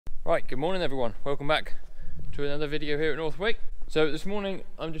Right, good morning everyone. Welcome back to another video here at Northwick. So this morning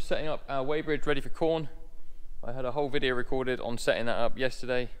I'm just setting up our Weighbridge ready for corn. I had a whole video recorded on setting that up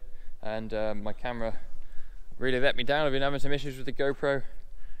yesterday, and my camera really let me down. I've been having some issues with the GoPro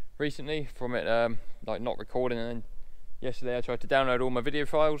recently from it like not recording, and then yesterday I tried to download all my video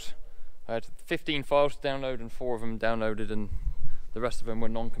files. I had 15 files to download and 4 of them downloaded and the rest of them were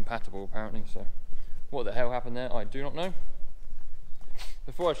non-compatible apparently. So what the hell happened there, I do not know.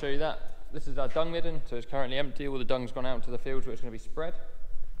 Before I show you that, this is our dung midden, so it's currently empty. All the dung's gone out into the fields where it's going to be spread.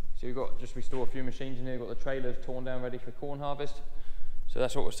 So we've got just restored a few machines in here. We've got the trailers torn down ready for corn harvest. So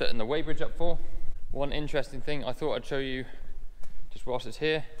that's what we're setting the Weighbridge up for. One interesting thing I thought I'd show you just whilst it's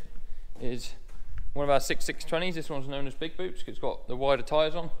here is one of our 6620s. This one's known as Big Boots because it's got the wider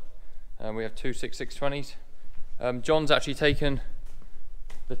tyres on. We have two 6620s. John's actually taken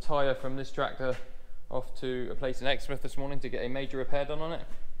the tyre from this tractor off to a place in Exmouth this morning to get a major repair done on it.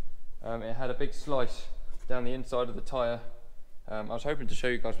 It had a big slice down the inside of the tyre. I was hoping to show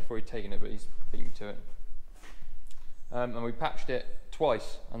you guys before he'd taken it, but he's beat me to it. And we patched it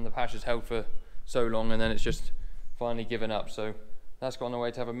twice, and the patch has held for so long, and then it's just finally given up. So that's got on the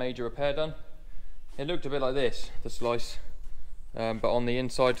way to have a major repair done. It looked a bit like this, the slice, but on the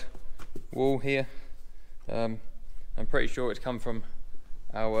inside wall here. I'm pretty sure it's come from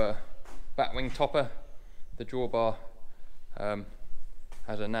our batwing topper. The drawbar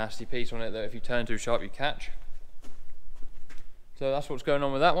has a nasty piece on it that if you turn too sharp you catch. So that's what's going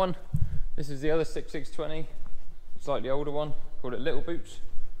on with that one. This is the other 6620, slightly older one, called it Little Boots.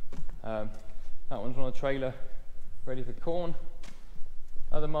 That one's on a trailer ready for corn.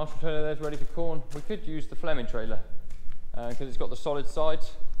 Other Marshall trailer there's ready for corn. We could use the Fleming trailer because it's got the solid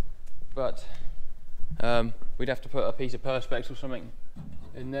sides, but we'd have to put a piece of perspex or something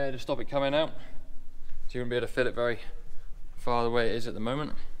in there to stop it coming out. So you wouldn't be able to fit it very far the way it is at the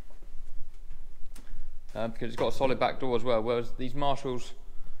moment. Because it's got a solid back door as well, whereas these Marshalls,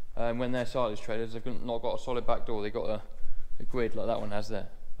 when they're silage trailers, they've not got a solid back door, they've got a grid like that one has there.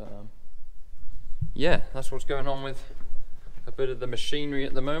 But yeah, that's what's going on with a bit of the machinery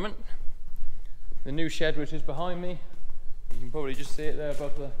at the moment. The new shed, which is behind me, you can probably just see it there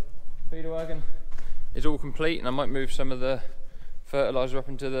above the feeder wagon, is all complete, and I might move some of the fertiliser up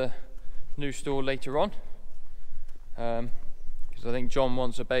into the new store later on, because I think John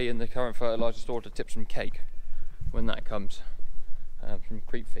wants a bay in the current fertiliser store to tip some cake when that comes from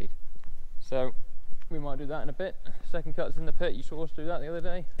creep feed. So we might do that in a bit. Second cut's in the pit, you saw us do that the other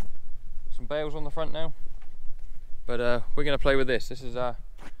day. Some bales on the front now, but we're going to play with this. This is our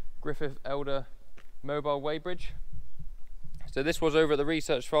Griffith Elder mobile Weighbridge. So this was over at the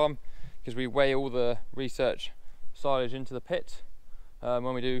research farm because we weigh all the research silage into the pit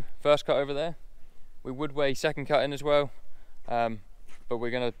when we do first cut over there. We would weigh second cut in as well, but we're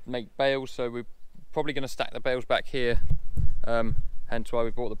going to make bales, so we're probably going to stack the bales back here, hence why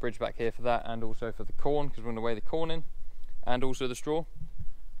we brought the bridge back here for that, and also for the corn because we're going to weigh the corn in and also the straw.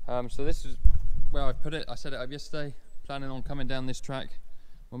 So this is where I put it. I set it up yesterday, planning on coming down this track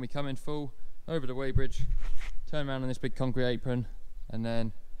when we come in full over the Weighbridge, turn around on this big concrete apron, and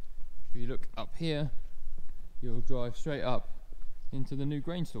then if you look up here you'll drive straight up into the new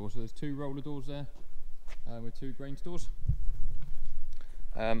grain store. So there's 2 roller doors there with 2 grain stores.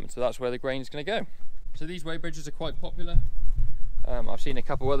 So that's where the grain is going to go. So these Weighbridges are quite popular. I've seen a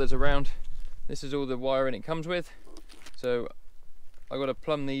couple others around. This is all the wiring it comes with. So I've got to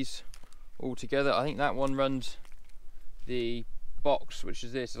plumb these all together. I think that one runs the box, which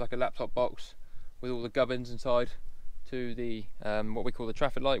is this. It's like a laptop box with all the gubbins inside, to the what we call the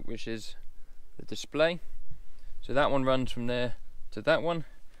traffic light, which is the display. So that one runs from there to that one,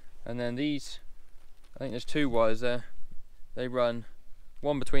 and then these, I think there's 2 wires there. They run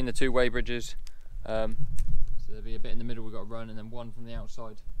one between the 2 Weighbridges, so there'll be a bit in the middle we've got to run, and then one from the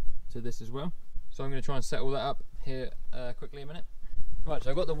outside to this as well. So I'm going to try and set all that up here quickly a minute. Right, so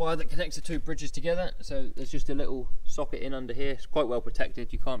I've got the wire that connects the 2 bridges together. So there's just a little socket in under here. It's quite well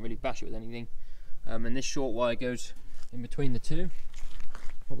protected, you can't really bash it with anything. And this short wire goes in between the 2.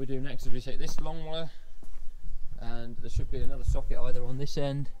 What we do next is we take this long wire, and there should be another socket either on this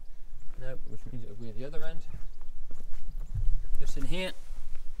end, no, which means it'll be at the other end, just in here.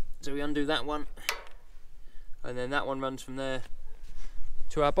 So we undo that one, and then that one runs from there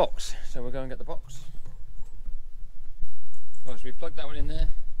to our box. So we'll go and get the box. Right, so we plug that one in there.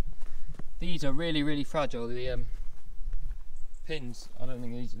 These are really fragile. The pins, I don't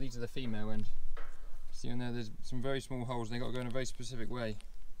think these are the female end. See in there, there's some very small holes. They've got to go in a very specific way.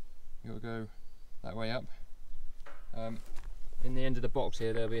 You've got to go that way up. In the end of the box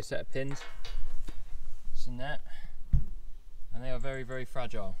here there'll be a set of pins, this and that, and they are very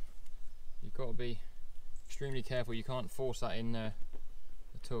fragile. you've got to be extremely careful. You can't force that in there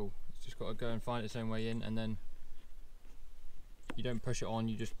at all. It's just got to go and find its own way in, and then you don't push it on,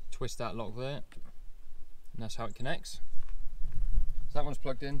 you just twist that lock there, and that's how it connects. So that one's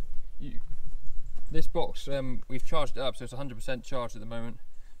plugged in. This box, we've charged it up, so it's 100% charged at the moment,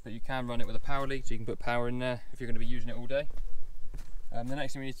 but you can run it with a power lead, so you can put power in there if you're going to be using it all day. The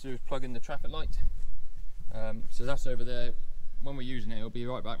next thing we need to do is plug in the traffic light. So that's over there. When we're using it, it'll be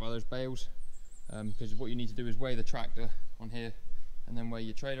right back by those bales, because what you need to do is weigh the tractor on here and then weigh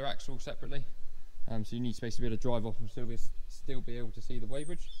your trailer axle separately. So you need space to be able to drive off and still be able to see the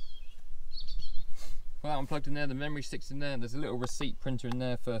weighbridge. Well, that one plugged in there, the memory sticks in there, and there's a little receipt printer in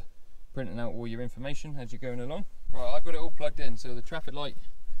there for printing out all your information as you're going along. Right, I've got it all plugged in, so the traffic light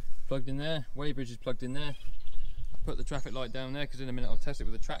plugged in there, weighbridge is plugged in there. I put the traffic light down there because in a minute I'll test it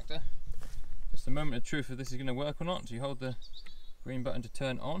with the tractor. Just the moment of truth if this is going to work or not, so you hold the green button to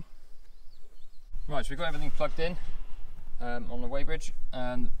turn on. Right, so we've got everything plugged in on the weighbridge,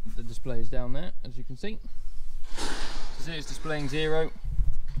 and the display is down there, as you can see. So it's displaying 0.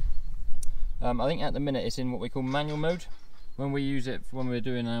 I think at the minute it's in what we call manual mode. When we use it, when we're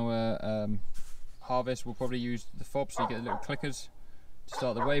doing our harvest, we'll probably use the fob, so you get the little clickers to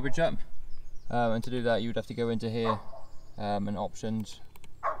start the weighbridge up. And to do that, you would have to go into here and options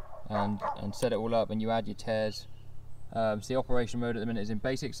and set it all up, and you add your tears. So the operation mode at the minute is in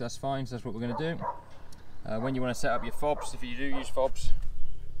basics, so that's fine, so that's what we're going to do. When you want to set up your fobs, if you do use fobs,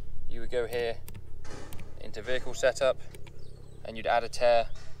 you would go here into vehicle setup and you'd add a tear.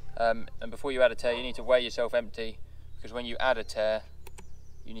 And before you add a tear, you need to weigh yourself empty, because when you add a tear,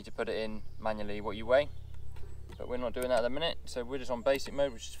 you need to put it in manually what you weigh. But we're not doing that at the minute, so we're just on basic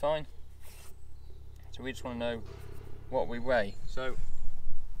mode, which is fine. So we just want to know what we weigh. So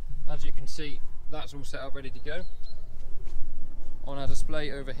as you can see, that's all set up ready to go. On our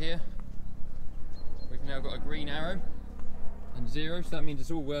display over here, we've now got a green arrow and 0, so that means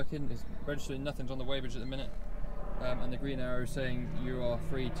it's all working. It's registering, nothing's on the weighbridge at the minute, and the green arrow is saying you are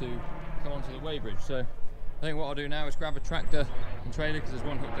free to come onto the weighbridge. So I think what I'll do now is grab a tractor and trailer, because there's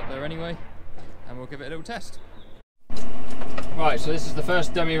one hooked up there anyway, and we'll give it a little test. Right, so this is the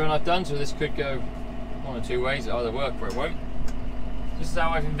first dummy run I've done, so this could go one or two ways. It'll either work or it won't. This is how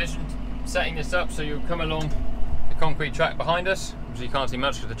I've envisioned setting this up, so you'll come along the concrete track behind us, so you can't see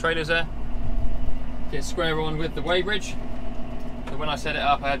much because the trailer's there. Get square on with the weighbridge. So when I set it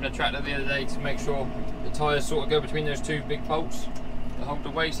up, I had my tractor the other day to make sure the tyres sort of go between those two big bolts that hold the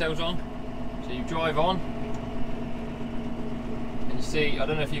weigh cells on. So you drive on, and you see, I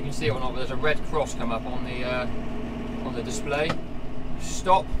don't know if you can see it or not, but there's a red cross come up on the display.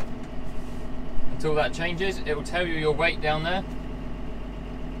 Stop until that changes. It will tell you your weight down there.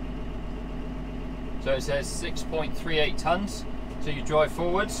 So it says 6.38 tons. So you drive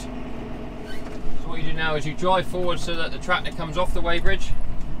forwards. So what you do now is you drive forward so that the tractor comes off the weighbridge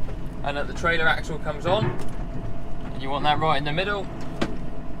and that the trailer axle comes on. And you want that right in the middle,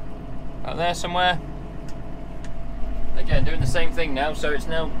 out there somewhere. Again, doing the same thing now. So it's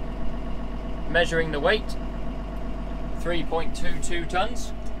now measuring the weight, 3.22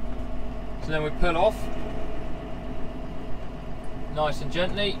 tons. So then we pull off nice and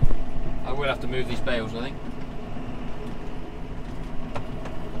gently. I will have to move these bales, I think.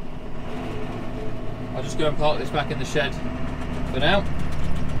 I'll just go and park this back in the shed for now.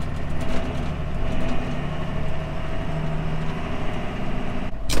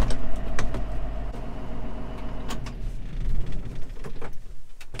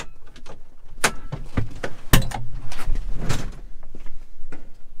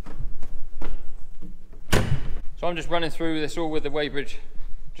 So I'm just running through this all with the weighbridge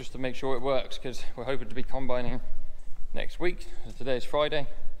just to make sure it works, because we're hoping to be combining next week. So today is Friday.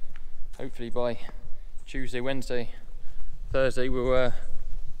 Hopefully by Tuesday, Wednesday, Thursday we'll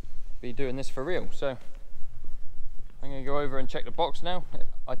be doing this for real. So I'm going to go over and check the box now.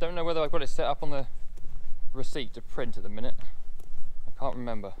 I don't know whether I've got it set up on the receipt to print at the minute. I can't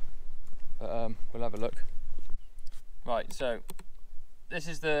remember, but we'll have a look. Right, so this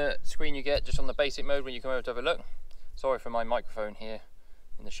is the screen you get just on the basic mode when you come over to have a look. Sorry for my microphone here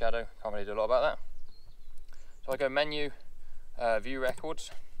in the shadow, can't really do a lot about that. So I go menu, view records.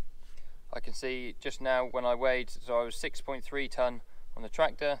 I can see just now when I weighed, so I was 6.3 ton on the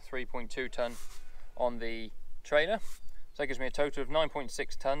tractor, 3.2 ton on the trailer. So that gives me a total of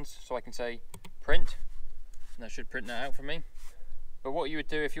 9.6 tons, so I can say print, and that should print that out for me. But what you would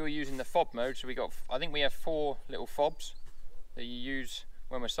do if you're using the fob mode, so I think we have 4 little fobs that you use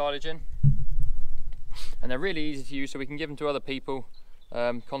when we're silaging, and they're really easy to use, so we can give them to other people,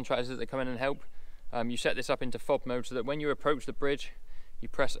 contractors that come in and help. You set this up into fob mode so that when you approach the bridge, you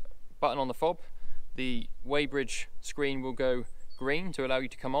press button on the fob, the Weighbridge screen will go green to allow you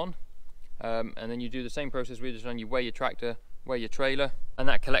to come on, and then you do the same process we just done. You weigh your tractor, weigh your trailer, and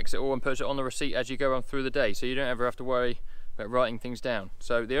that collects it all and puts it on the receipt as you go on through the day, so you don't ever have to worry about writing things down.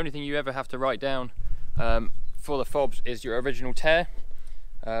 So the only thing you ever have to write down for the fobs is your original tear.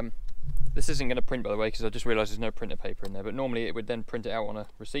 This isn't going to print, by the way, because I just realised there's no printer paper in there, but normally it would then print it out on a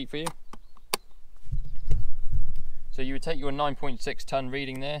receipt for you. So you would take your 9.6 ton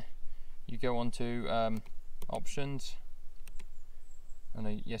reading there, you go on to options,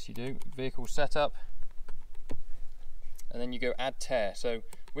 and yes you do, vehicle setup, and then you go add tear. So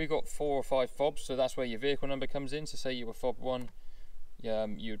we've got 4 or 5 fobs, so that's where your vehicle number comes in. So say you were fob 1,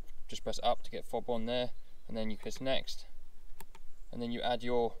 you'd just press up to get fob 1 there, and then you press next, and then you add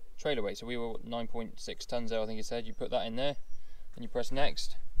your trailer weight. So we were 9.6 tons there, I think it said. You put that in there, and you press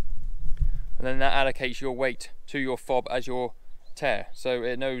next, and then that allocates your weight to your fob as your tear. So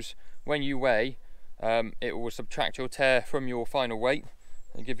it knows when you weigh, it will subtract your tear from your final weight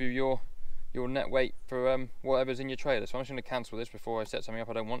and give you your net weight for whatever's in your trailer. So I'm just going to cancel this before I set something up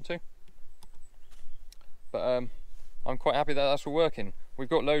I don't want to. But I'm quite happy that that's all working. We've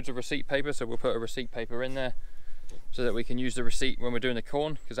got loads of receipt paper, so we'll put a receipt paper in there so that we can use the receipt when we're doing the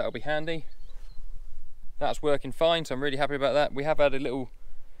corn, because that'll be handy. That's working fine, so I'm really happy about that. We have had a little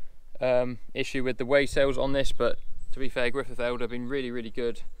issue with the weigh cells on this, but to be fair, Griffith Elder have been really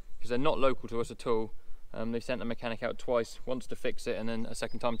good, because they're not local to us at all. They sent a mechanic out twice, once to fix it and then a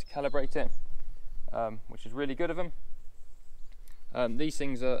second time to calibrate it, which is really good of them. These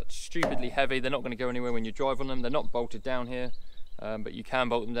things are stupidly heavy. They're not going to go anywhere when you drive on them. They're not bolted down here, but you can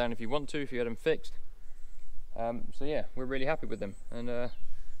bolt them down if you want to, if you had them fixed. So yeah, we're really happy with them, and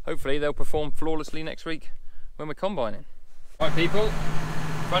hopefully they'll perform flawlessly next week when we're combining. Right people,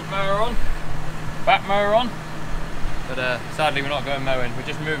 front mower on, back mower on, but sadly we're not going mowing. We're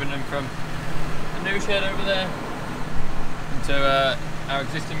just moving them from the new shed over there into our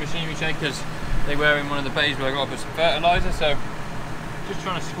existing machinery shed, because they were in one of the bays where I got to put some fertiliser, so just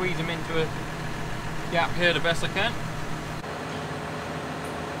trying to squeeze them into a gap here the best I can.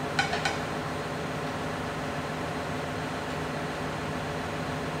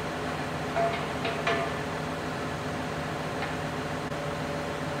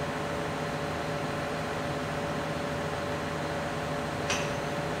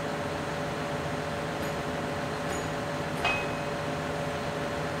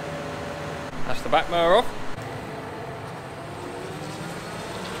 That's the back mower off.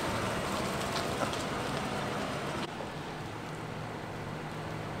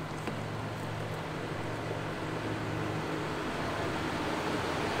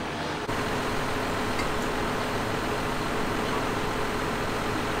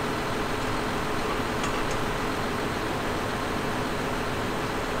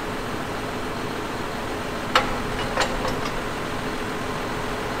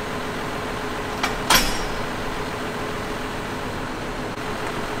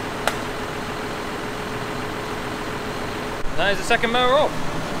 That is the second mower off.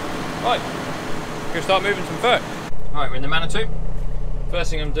 Right, gonna start moving some fur. Right, we're in the Manitou. First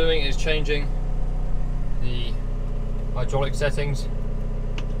thing I'm doing is changing the hydraulic settings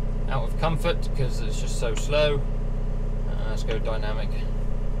out of comfort because it's just so slow. Let's go dynamic.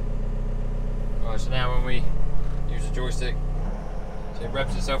 Alright, so now when we use the joystick, so it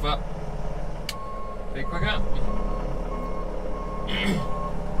revs itself up a bit quicker.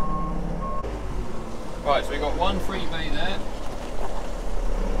 Right, so we've got one free bay there.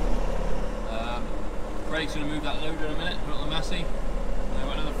 Craig's going to move that loader in a minute, put it on the Massey. And we've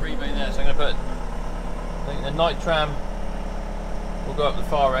got another free bay there, so I'm going to put, I think the night tram will go up the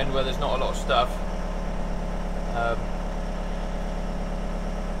far end where there's not a lot of stuff.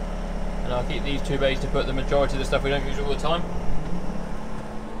 And I'll keep these two bays to put the majority of the stuff we don't use all the time.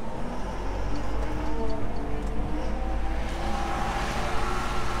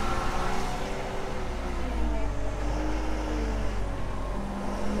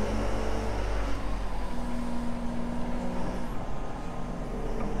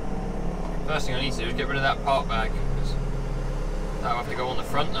 First thing I need to do is get rid of that part bag, because that'll have to go on the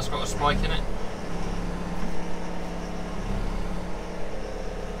front. That's got a spike in it.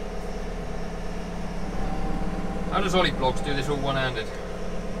 How does Ollie Blogs do this all one-handed?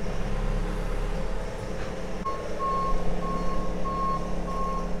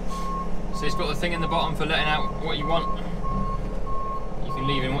 So it's got the thing in the bottom for letting out what you want. You can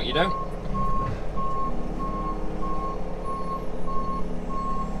leave in what you don't.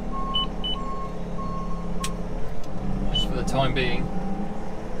 For the time being,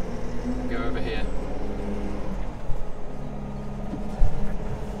 go over here.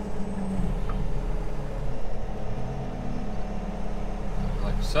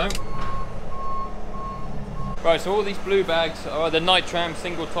 so. Right, so all these blue bags are either Nitram,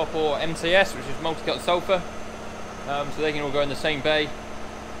 single top, or MCS, which is multi-cut sulfur. So they can all go in the same bay.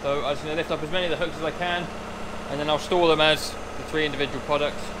 So I'm just going to lift up as many of the hooks as I can, and then I'll store them as the 3 individual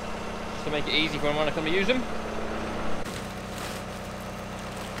products, just to make it easy for when I come to use them.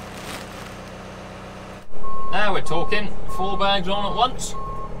 Now we're talking 4 bags on at once.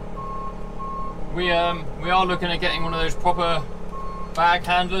 We are looking at getting one of those proper bag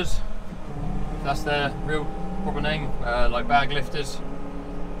handlers. That's their real proper name, like bag lifters,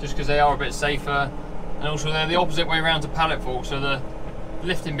 just because they are a bit safer, and also they're the opposite way around to pallet fork, so the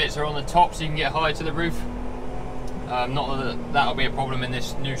lifting bits are on the top so you can get high to the roof. Not that that'll be a problem in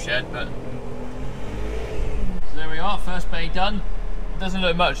this new shed, but so there we are, first bay done. Doesn't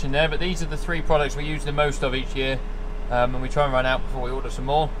look much in there, but these are the 3 products we use the most of each year, and we try and run out before we order some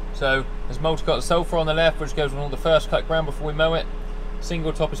more. So there's multi-cut sulfur on the left, which goes on all the first cut ground before we mow it.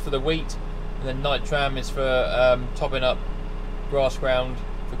 Single top is for the wheat, and then Nitram is for topping up grass ground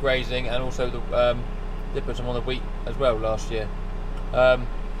for grazing, and also the did put some on the wheat as well last year. So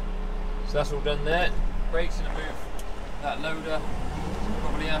that's all done there. Brakes in a move that loader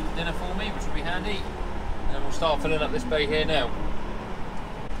probably after dinner for me, which will be handy, and then we'll start filling up this bay here now.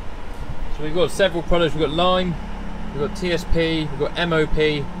 So we've got several products. We've got lime, we've got TSP, we've got MOP,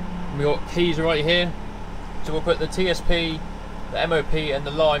 and we've got keys right here. So we'll put the TSP, the MOP and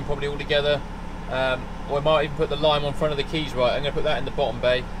the lime probably all together, or I might even put the lime on front of the keys right. I'm going to put that in the bottom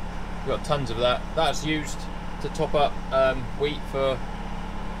bay. We've got tons of that. That's used to top up wheat for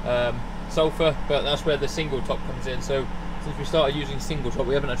sulfur, but that's where the single top comes in. So since we started using single top,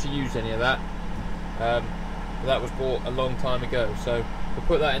 we haven't actually used any of that. That was bought a long time ago, so we'll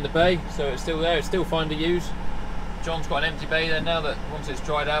put that in the bay, so it's still there, it's still fine to use. John's got an empty bay there now that once it's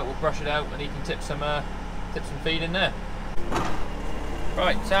dried out, we'll brush it out and he can tip some feed in there.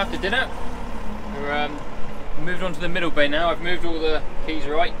 Right, so after dinner, we're moved on to the middle bay now. I've moved all the keys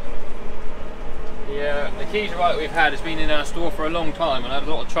right. The keys right we've had has been in our store for a long time, and I had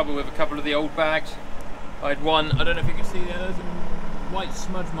a lot of trouble with a couple of the old bags. I had one, I don't know if you can see there, there's a white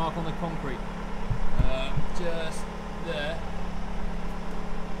smudge mark on the concrete. Just there.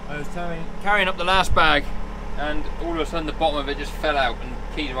 I was carrying up the last bag, and all of a sudden the bottom of it just fell out and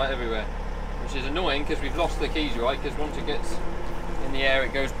keys right everywhere, which is annoying because we've lost the keys right, because once it gets in the air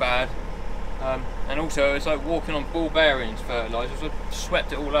it goes bad. And also it's like walking on ball bearings fertiliser, so I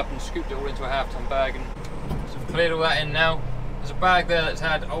swept it all up and scooped it all into a half-ton bag, and so I've cleared all that in now. There's a bag there that's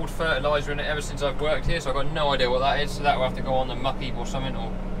had old fertiliser in it ever since I've worked here, so I've got no idea what that is, so that will have to go on the muck heap or something,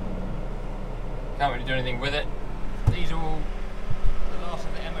 or can't really do anything with it. These are all the last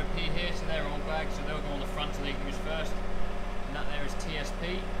of the MOP here, so they're old bags, so they'll go on the front so they can use first. And that there is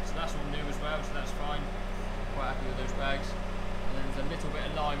TSP, so that's all new as well, so that's fine. Quite happy with those bags. And then there's a little bit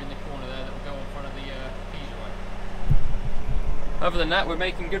of lime in the corner there that will go in front of the keys right. Other than that, we're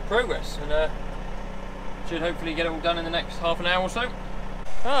making good progress, and should hopefully get it all done in the next half an hour or so.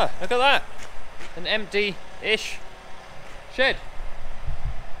 Ah, look at that! An empty-ish shed.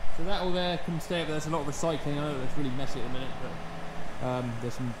 So that all there can stay up there. There's a lot of recycling. I know it's really messy at the minute, but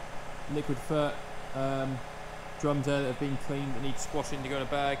there's some liquid fert drums there that have been cleaned that need squashing to go in a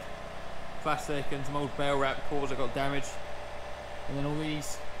bag. Plastic and some old bale wrap cores that got damaged. And then all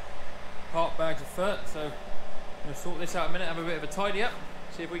these part bags of fert. So I'm going to sort this out in a minute, have a bit of a tidy up,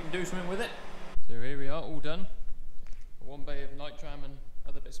 see if we can do something with it. So here we are, all done. One bay of Nitram and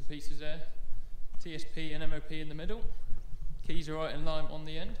other bits and pieces there. TSP and MOP in the middle. Keys are right and lime on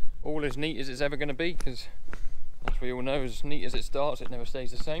the end. All as neat as it's ever going to be, because as we all know, as neat as it starts, it never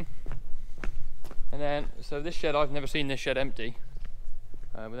stays the same. And then, so this shed, I've never seen this shed empty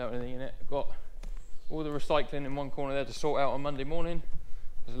without anything in it. I've got all the recycling in one corner there to sort out on Monday morning.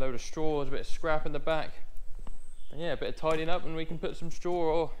 There's a load of straw, there's a bit of scrap in the back. And yeah, a bit of tidying up, and we can put some straw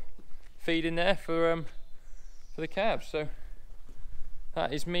or feed in there for the calves. So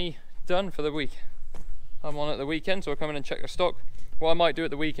that is me done for the week. I'm on at the weekend, so I'll come in and check the stock. What I might do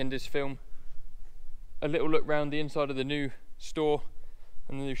at the weekend is film a little look round the inside of the new store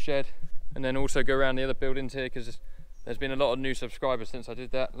and the new shed, and then also go around the other buildings here, because there's been a lot of new subscribers since I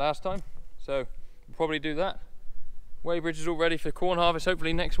did that last time, so we'll probably do that. Weighbridge is all ready for corn harvest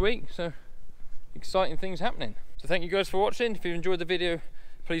hopefully next week, so exciting things happening. So thank you guys for watching. If you enjoyed the video,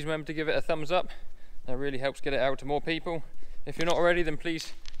 please remember to give it a thumbs up. That really helps get it out to more people. If you're not already, then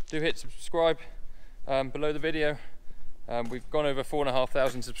please do hit subscribe below the video. We've gone over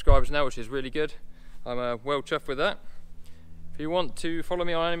 4,500 subscribers now, which is really good. I'm well chuffed with that. If you want to follow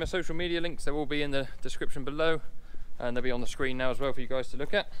me on any of my social media links, they will be in the description below, and they'll be on the screen now as well for you guys to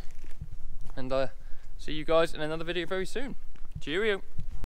look at. And see you guys in another video very soon. Cheerio.